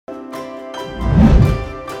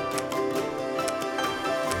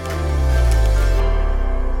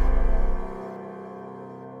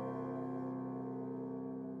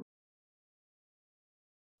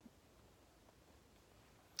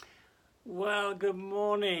Well, good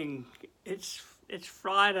morning. It's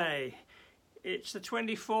Friday. It's the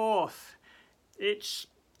 24th. It's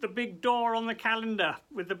the big door on the calendar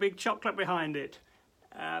with the big chocolate behind it.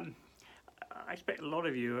 I expect a lot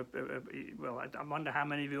of you, well, I wonder how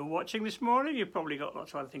many of you are watching this morning. You've probably got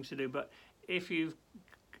lots of other things to do, but if you've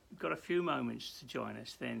got a few moments to join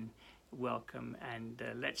us, then welcome, and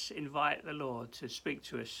let's invite the Lord to speak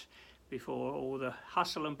to us before all the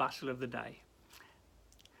hustle and bustle of the day.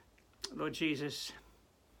 Lord Jesus,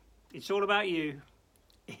 it's all about you.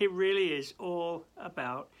 It really is all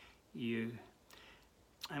about you.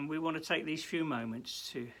 And we want to take these few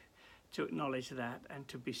moments to acknowledge that and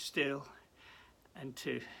to be still and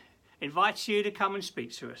to invite you to come and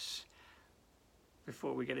speak to us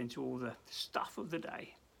before we get into all the stuff of the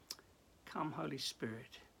day. Come, Holy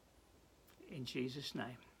Spirit, in Jesus'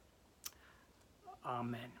 name.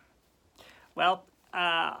 Amen. Well,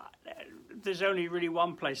 there's only really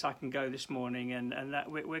one place I can go this morning, and that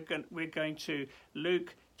we're going to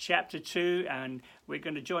Luke chapter 2, and we're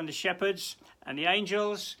going to join the shepherds and the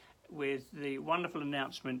angels with the wonderful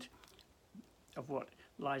announcement of what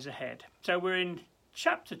lies ahead. So we're in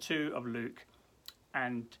chapter 2 of Luke,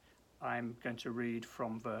 and I'm going to read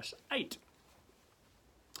from verse 8.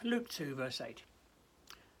 Luke 2, verse 8.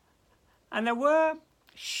 And there were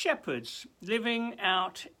shepherds living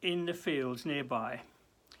out in the fields nearby,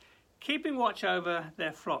 keeping watch over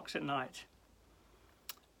their flocks at night.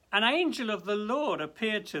 An angel of the Lord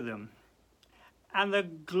appeared to them, and the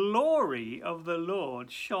glory of the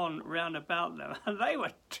Lord shone round about them, and they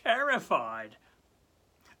were terrified.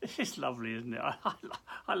 This is lovely, isn't it?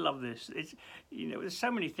 I love this. It's, there's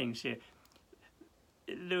so many things here.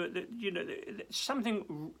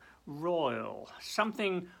 Something royal,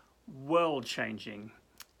 something world-changing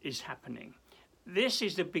is happening. This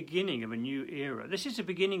is the beginning of a new era. This is the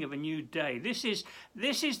beginning of a new day. This is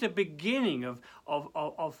the beginning of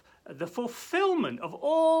the fulfillment of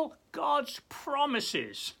all God's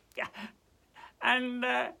promises. And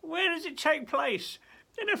where does it take place?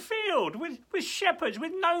 In a field with shepherds,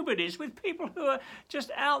 with nobodies, with people who are just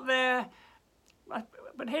out there.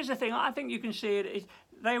 But here's the thing, I think you can see it.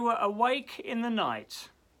 They were awake in the night.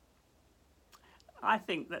 I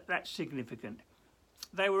think that's significant.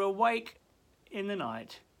 They were awake in the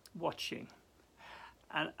night, watching.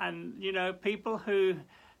 And people who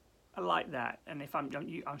are like that, and if I'm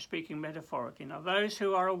speaking metaphorically now, those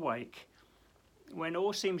who are awake when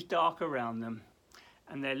all seems dark around them,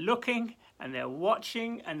 and they're looking, and they're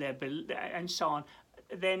watching, and so on,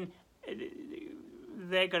 then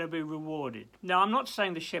they're going to be rewarded. Now, I'm not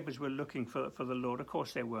saying the shepherds were looking for the Lord. Of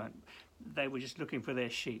course they weren't. They were just looking for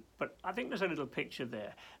their sheep. But I think there's a little picture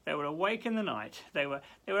there. They were awake in the night. They were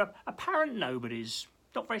apparent nobodies,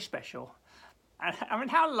 not very special. And I mean,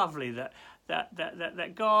 how lovely that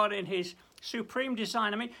God, in His supreme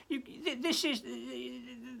design. I mean,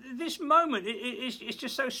 this moment is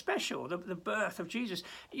just so special. The birth of Jesus.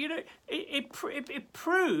 It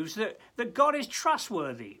proves that God is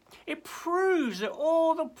trustworthy. It proves that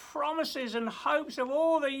all the promises and hopes of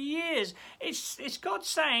all the years, it's God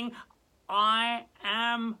saying, I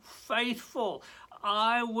am faithful.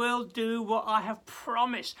 I will do what I have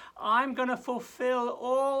promised. I'm going to fulfill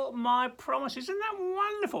all my promises. Isn't that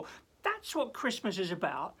wonderful? That's what Christmas is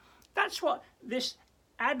about. That's what this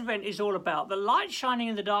Advent is all about. The light shining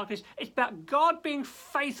in the darkness. It's about God being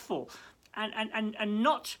faithful and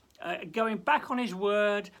not going back on His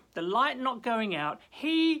word, the light not going out.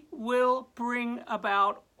 He will bring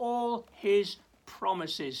about all His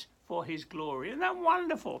promises for His glory. Isn't that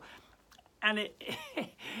wonderful? And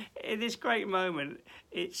in this great moment,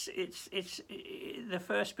 it's the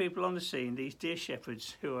first people on the scene, these dear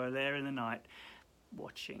shepherds who are there in the night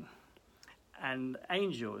watching. And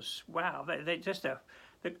angels, wow, they're just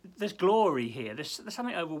there's glory here. There's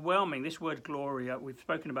something overwhelming. This word glory, we've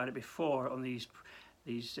spoken about it before on these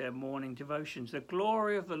morning devotions. The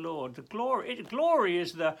glory of the Lord. Glory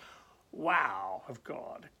is the wow of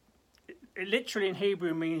God. It literally in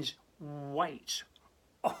Hebrew means weight.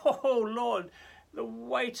 Oh Lord, the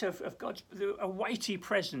weight of God's, a weighty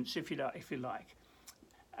presence, if you like.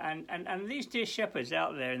 And these dear shepherds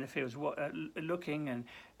out there in the fields, looking and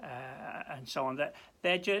so on, that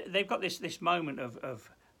they've got this moment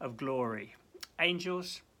of glory.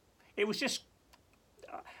 Angels, it was just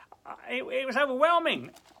it was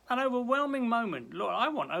overwhelming, an overwhelming moment. Lord, I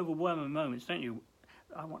want overwhelming moments, don't you?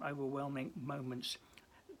 I want overwhelming moments.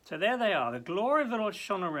 So there they are. The glory of the Lord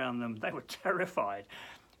shone around them. They were terrified.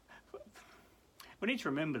 We need to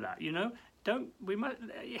remember that,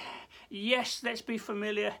 Yes, let's be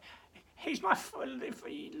familiar. He's my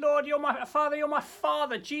Lord, you're my Father, you're my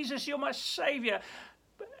Father. Jesus, you're my Saviour.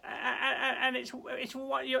 and it's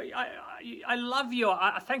what I love you.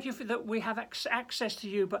 I thank you for that we have access to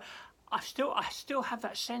you, but I still have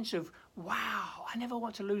that sense of, wow, I never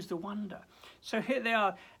want to lose the wonder. So here they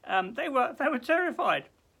are. They were terrified,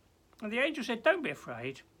 and the angel said, "Don't be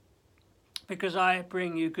afraid, because I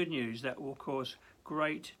bring you good news that will cause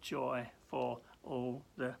great joy for all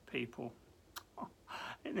the people." Oh,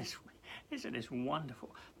 isn't this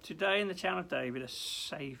wonderful? Today in the town of David, a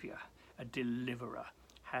Saviour, a deliverer,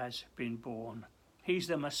 has been born. He's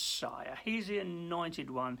the Messiah. He's the anointed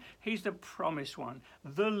one. He's the promised one.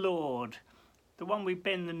 The Lord, the one we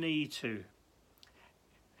bend the knee to.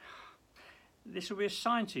 This will be a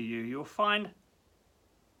sign to you. You'll find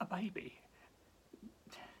a baby.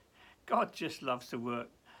 God just loves to work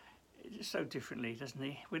so differently, doesn't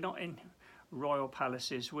he? We're not in royal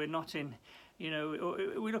palaces. We're not in,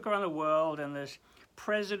 we look around the world and there's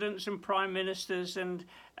presidents and prime ministers and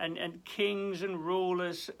kings and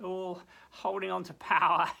rulers all holding on to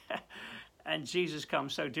power. And Jesus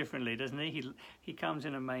comes so differently, doesn't he? He comes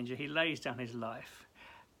in a manger. He lays down his life.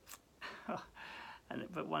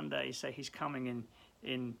 But one day he say he's coming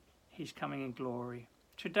in glory.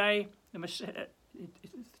 Today, the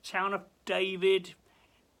town of David,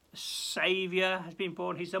 the Saviour has been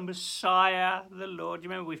born. He's the Messiah, the Lord. You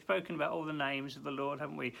remember we've spoken about all the names of the Lord,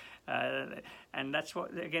 haven't we? And that's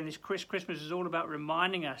what, again, this Christmas is all about,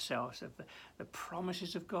 reminding ourselves of the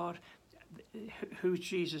promises of God, who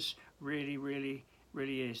Jesus really, really,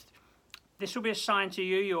 really is. This will be a sign to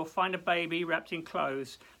you. You'll find a baby wrapped in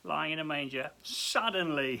clothes, lying in a manger.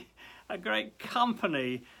 Suddenly, a great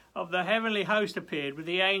company of the heavenly host appeared with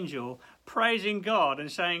the angel, praising God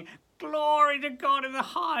and saying, "Glory to God in the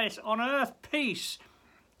highest, on earth peace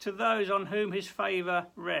to those on whom his favour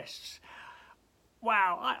rests."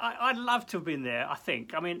 Wow, I'd love to have been there, I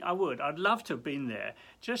think. I mean, I would. I'd love to have been there.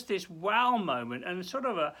 Just this wow moment, and sort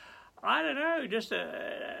of just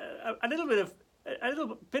a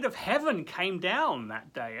little bit of heaven came down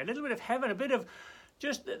that day. A little bit of heaven, a bit of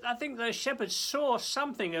just, I think those shepherds saw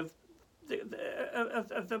something of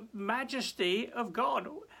the majesty of God.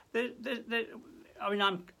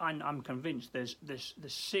 I'm convinced there's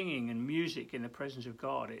singing and music in the presence of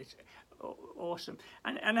God. It's awesome.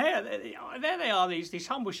 And there they are, these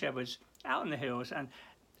humble shepherds out in the hills, and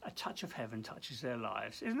a touch of heaven touches their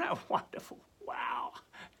lives. Isn't that wonderful? Wow.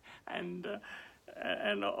 And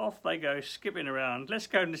off they go, skipping around. Let's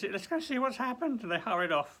go see what's happened. And they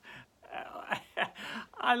hurried off.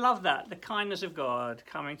 I love that, the kindness of God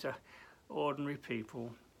coming to ordinary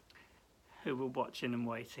people who were watching and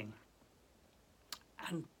waiting.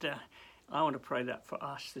 And I want to pray that for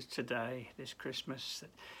us today, this Christmas,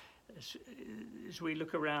 that as we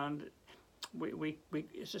look around, we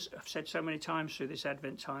as I've said so many times through this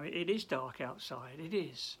Advent time, it is dark outside, it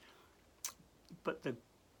is. But the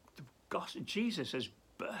gospel, Jesus has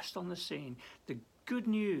burst on the scene. The good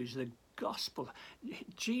news, the gospel,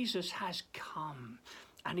 Jesus has come,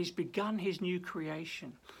 and he's begun his new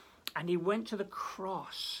creation. And he went to the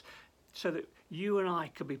cross so that you and I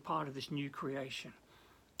could be part of this new creation.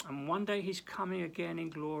 And one day he's coming again in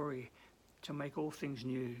glory to make all things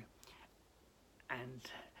new. And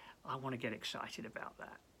I want to get excited about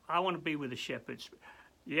that. I want to be with the shepherds.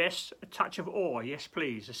 Yes, a touch of awe, yes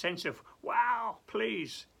please. A sense of, wow,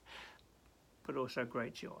 please. But also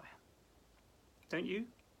great joy. Don't you?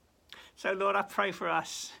 So Lord, I pray for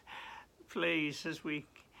us, please, as we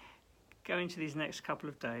go into these next couple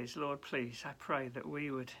of days. Lord, please, I pray that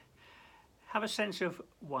we would have a sense of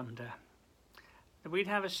wonder, that we'd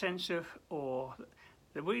have a sense of awe,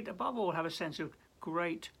 that we'd above all have a sense of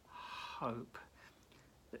great hope.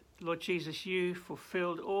 That, Lord Jesus, you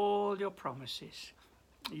fulfilled all your promises.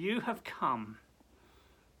 You have come,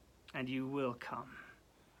 and you will come,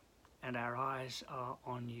 and our eyes are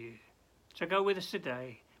on you. So go with us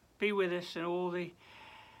today. Be with us in all the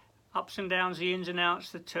ups and downs, the ins and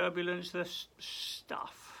outs, the turbulence, the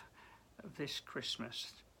stuff of this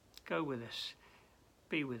Christmas. Go with us.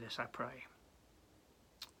 Be with us, I pray.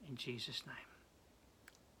 In Jesus' name.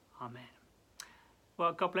 Amen.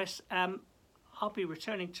 Well, God bless. I'll be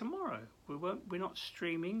returning tomorrow. We're not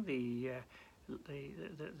streaming the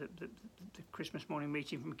Christmas morning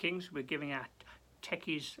meeting from King's. We're giving our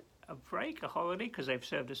techies a break, a holiday, because they've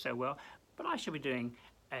served us so well. But I shall be doing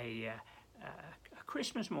a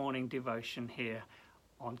Christmas morning devotion here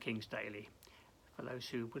on King's Daily for those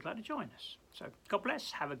who would like to join us. So God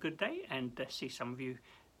bless, have a good day, and see some of you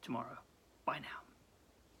tomorrow. Bye now.